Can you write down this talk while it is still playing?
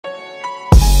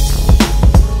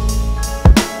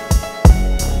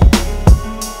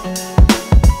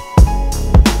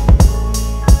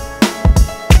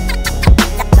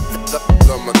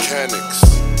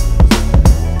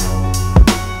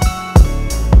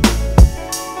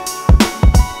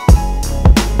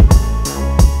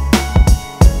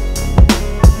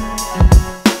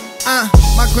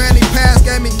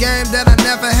game that I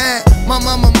never had. My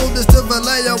mama moved us to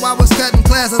Vallejo, I was cutting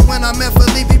classes. When I met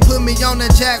Felipe, he put me on the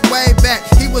jack way back.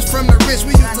 He was from the rich,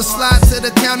 we used to slide to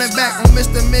the town and back. On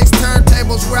Mr. Mix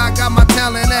turntables where I got my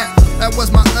talent at. That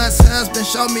was my aunt's husband,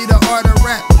 showed me the art of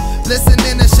rap.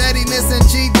 Listening to shadiness and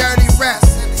G-dirty raps.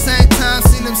 Same time,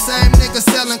 seen them same niggas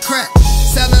selling crack.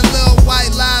 Selling little white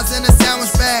lies in a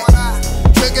sandwich bag.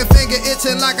 Trigger finger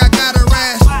itching like I got a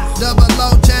rash. Double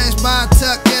low change, buy a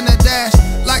tuck in a dash.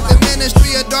 Like the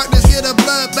ministry of darkness, get a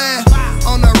bloodbath.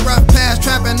 On a rough path,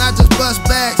 trapping, I just bust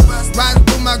bags. Riding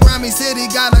through my grimy city,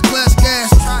 got a clutch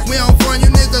gas. We on foreign, you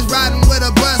niggas riding with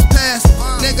a bus pass.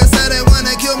 Niggas say they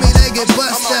wanna kill me, they get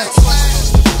bust at.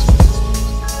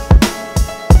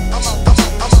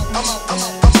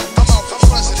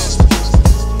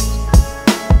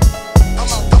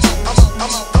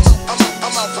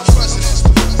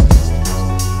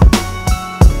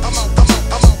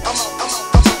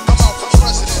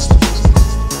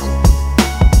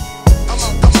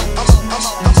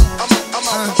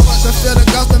 Feel the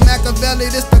ghost of Machiavelli,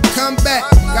 this the comeback.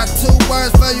 Got 2 words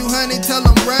for you, honey, tell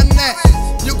them run that.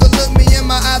 You can look me in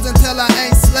my eyes until I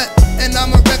ain't slept. And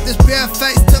I'ma rep this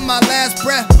Bearfaced to my last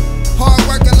breath. Hard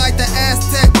working like the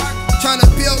Aztec, tryna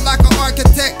build like an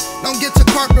architect. Don't get your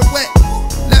carpet wet.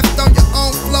 Left on your own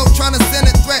flow, tryna send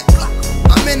a threat.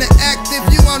 I'm in the active,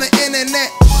 you on the internet.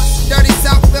 Dirty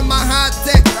South in my high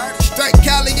tech. Straight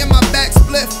Cali in my back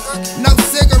split. No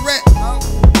cigarette.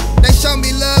 They show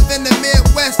me love in the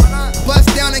Midwest. Bust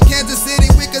down in Kansas City,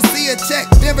 we can see a check.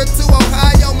 Denver to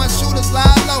Ohio, my shooters lie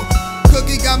low.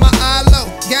 Cookie got my eye low,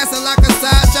 gassing like a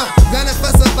sideshow. Gunning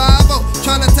for survival,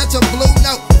 trying to touch a blue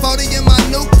note. 40 in my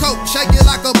new coat, shake it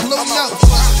like a blue note.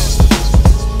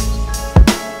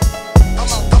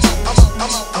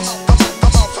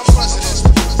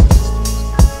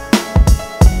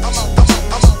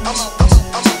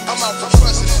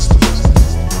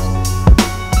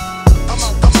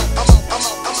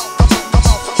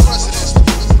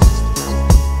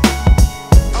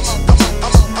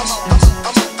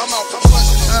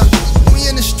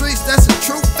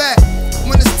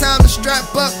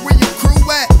 Strap up where your crew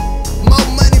at. More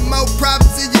money, more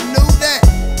privacy, you knew that.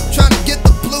 Tryna get the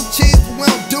blue cheese, but we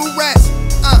don't do rats.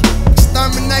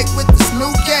 Exterminate with this new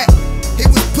cat. He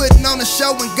was putting on a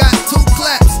show and got 2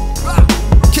 claps.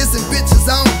 Kissing bitches,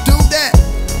 I don't do that.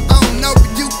 I don't know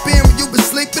where you been when you been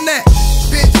sleeping at.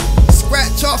 Bitch,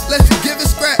 scratch off, let you give it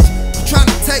scratch. You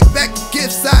tryna take back the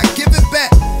gifts I